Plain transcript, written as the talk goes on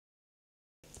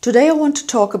Today I want to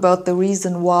talk about the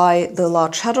reason why the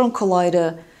Large Hadron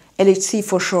Collider, LHC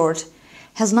for short,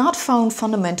 has not found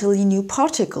fundamentally new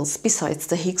particles besides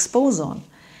the Higgs boson,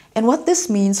 and what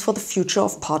this means for the future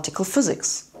of particle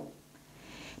physics.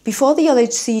 Before the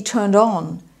LHC turned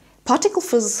on, particle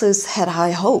physicists had high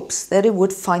hopes that it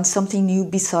would find something new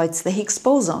besides the Higgs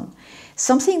boson,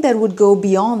 something that would go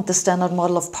beyond the standard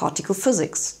model of particle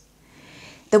physics.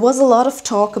 There was a lot of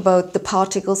talk about the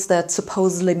particles that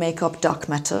supposedly make up dark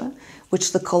matter,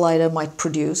 which the collider might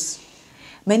produce.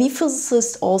 Many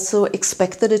physicists also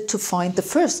expected it to find the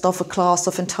first of a class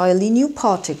of entirely new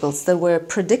particles that were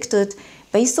predicted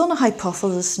based on a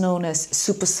hypothesis known as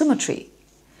supersymmetry.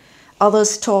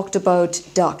 Others talked about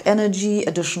dark energy,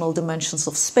 additional dimensions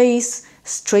of space,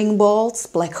 string balls,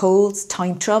 black holes,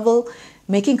 time travel,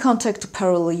 making contact to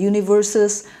parallel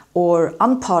universes, or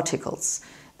unparticles.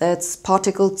 That's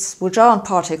particles which aren't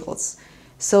particles.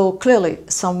 So clearly,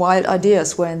 some wild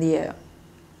ideas were in the air.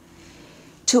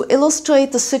 To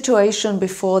illustrate the situation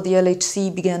before the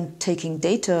LHC began taking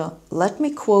data, let me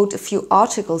quote a few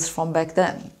articles from back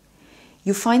then.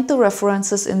 You find the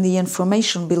references in the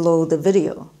information below the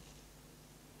video.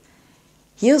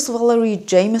 Here's Valerie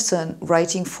Jameson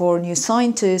writing for New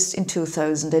Scientist in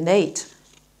 2008.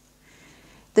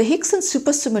 The Higgs and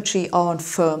supersymmetry are on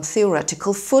firm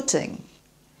theoretical footing.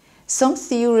 Some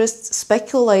theorists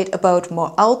speculate about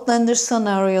more outlandish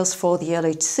scenarios for the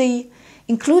LHC,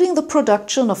 including the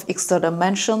production of extra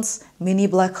dimensions, mini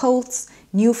black holes,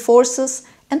 new forces,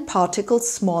 and particles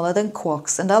smaller than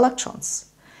quarks and electrons.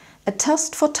 A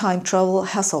test for time travel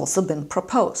has also been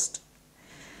proposed.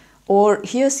 Or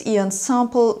here's Ian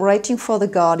Sample writing for The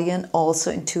Guardian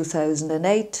also in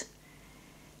 2008.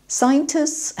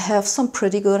 Scientists have some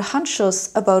pretty good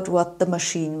hunches about what the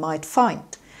machine might find,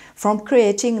 from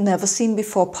creating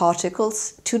never-seen-before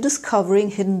particles to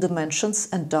discovering hidden dimensions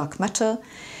and dark matter,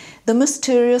 the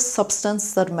mysterious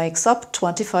substance that makes up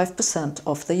 25%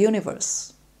 of the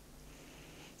universe.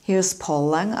 Here's Paul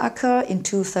Langacker in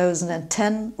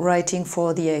 2010 writing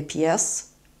for the APS.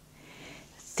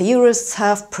 Theorists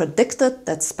have predicted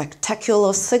that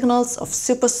spectacular signals of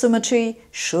supersymmetry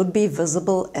should be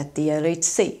visible at the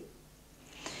LHC.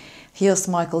 Here's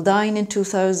Michael Dine in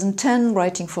 2010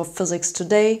 writing for Physics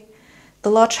Today. The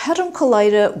Large Hadron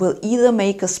Collider will either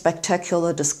make a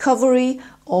spectacular discovery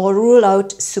or rule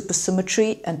out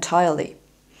supersymmetry entirely.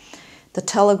 The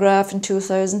Telegraph in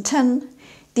 2010,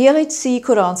 the LHC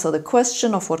could answer the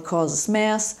question of what causes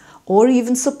mass, or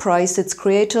even surprise its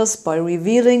creators by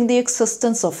revealing the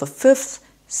existence of a fifth,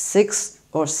 sixth,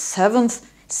 or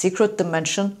seventh secret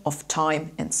dimension of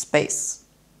time and space.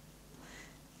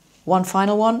 One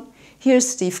final one. Here's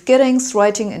Steve Giddings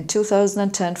writing in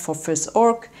 2010 for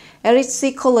Phys.org.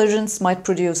 LHC collisions might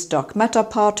produce dark matter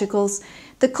particles.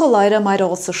 The collider might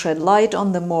also shed light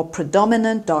on the more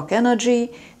predominant dark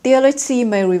energy. The LHC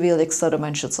may reveal extra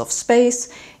dimensions of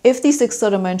space. If these extra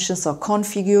dimensions are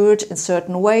configured in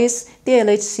certain ways, the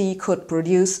LHC could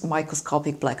produce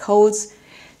microscopic black holes.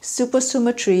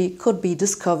 Supersymmetry could be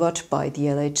discovered by the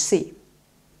LHC.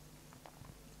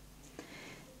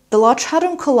 The Large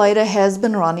Hadron Collider has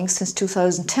been running since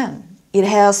 2010. It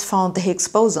has found the Higgs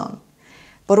boson.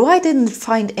 But why didn't it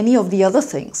find any of the other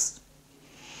things?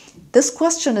 This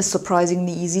question is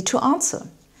surprisingly easy to answer.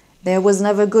 There was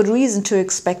never good reason to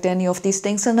expect any of these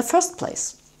things in the first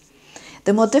place.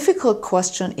 The more difficult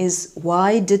question is,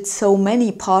 why did so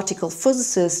many particle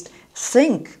physicists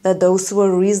think that those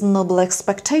were reasonable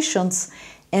expectations,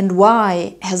 and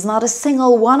why has not a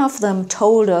single one of them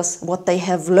told us what they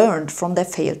have learned from their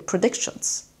failed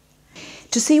predictions?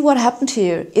 To see what happened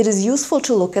here, it is useful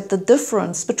to look at the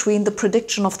difference between the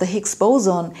prediction of the Higgs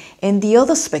boson and the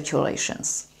other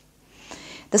speculations.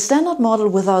 The standard model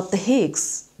without the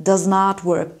Higgs does not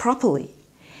work properly.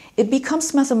 It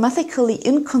becomes mathematically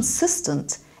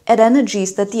inconsistent at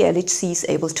energies that the LHC is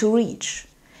able to reach.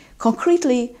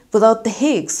 Concretely, without the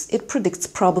Higgs, it predicts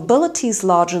probabilities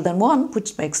larger than 1,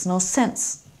 which makes no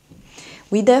sense.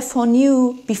 We therefore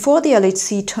knew, before the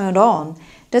LHC turned on,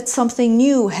 that something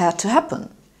new had to happen.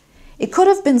 It could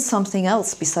have been something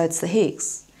else besides the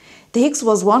Higgs. The Higgs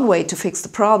was one way to fix the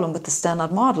problem with the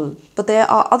standard model, but there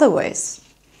are other ways.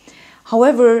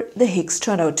 However, the Higgs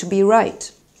turned out to be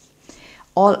right.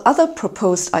 All other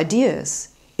proposed ideas,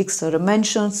 extra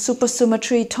dimensions,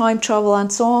 supersymmetry, time travel,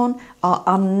 and so on, are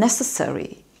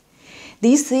unnecessary.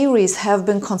 These theories have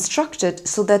been constructed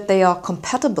so that they are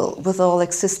compatible with all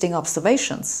existing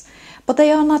observations, but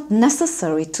they are not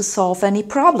necessary to solve any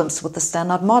problems with the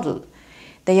standard model.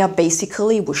 They are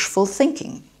basically wishful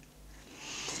thinking.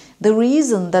 The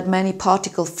reason that many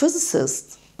particle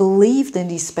physicists believed in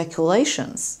these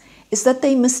speculations is that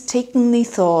they mistakenly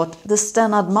thought the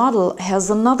Standard Model has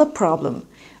another problem,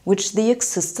 which the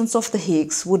existence of the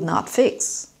Higgs would not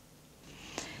fix.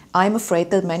 I'm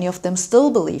afraid that many of them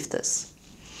still believe this.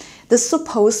 The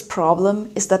supposed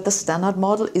problem is that the Standard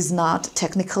Model is not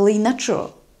technically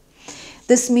natural.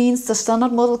 This means the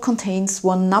Standard Model contains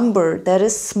one number that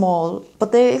is small,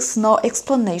 but there is no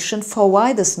explanation for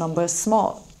why this number is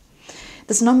small.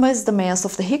 This number is the mass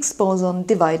of the Higgs boson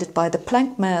divided by the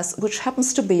Planck mass, which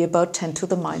happens to be about 10 to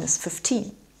the minus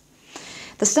 15.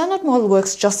 The Standard Model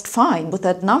works just fine with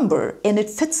that number and it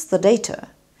fits the data.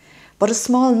 But a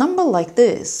small number like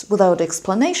this, without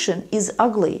explanation, is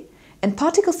ugly, and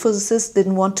particle physicists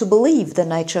didn't want to believe that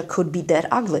nature could be that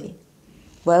ugly.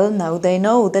 Well, now they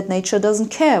know that nature doesn't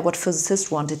care what physicists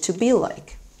want it to be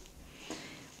like.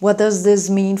 What does this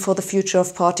mean for the future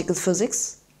of particle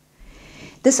physics?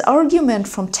 This argument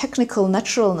from technical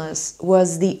naturalness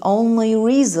was the only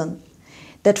reason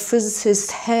that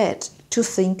physicists had to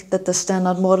think that the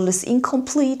Standard Model is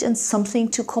incomplete and something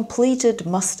to complete it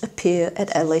must appear at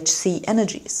LHC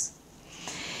energies.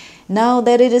 Now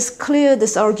that it is clear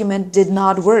this argument did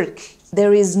not work,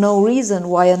 there is no reason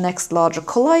why a next larger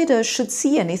collider should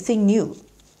see anything new.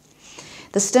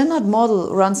 The Standard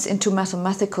Model runs into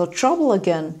mathematical trouble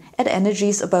again at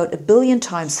energies about 1 billion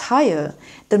times higher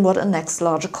than what a next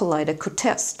larger collider could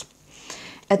test.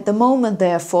 At the moment,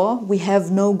 therefore, we have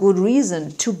no good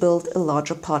reason to build a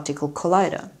larger particle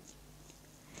collider.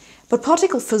 But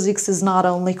particle physics is not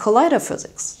only collider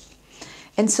physics.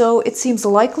 And so it seems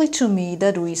likely to me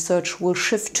that research will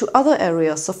shift to other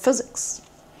areas of physics.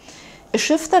 A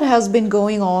shift that has been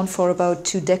going on for about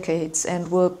 2 decades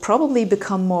and will probably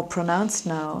become more pronounced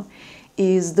now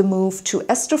is the move to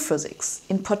astrophysics,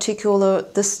 in particular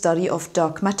the study of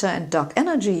dark matter and dark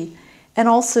energy, and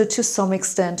also to some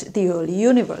extent the early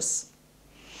universe.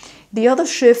 The other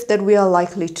shift that we are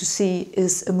likely to see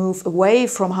is a move away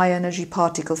from high-energy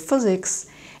particle physics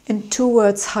and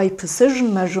towards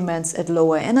high-precision measurements at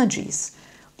lower energies,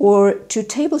 or to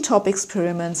tabletop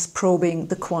experiments probing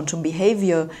the quantum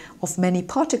behavior of many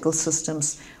particle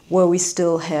systems where we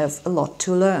still have a lot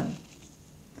to learn.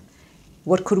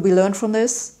 What could we learn from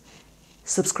this?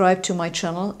 Subscribe to my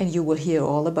channel and you will hear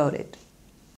all about it.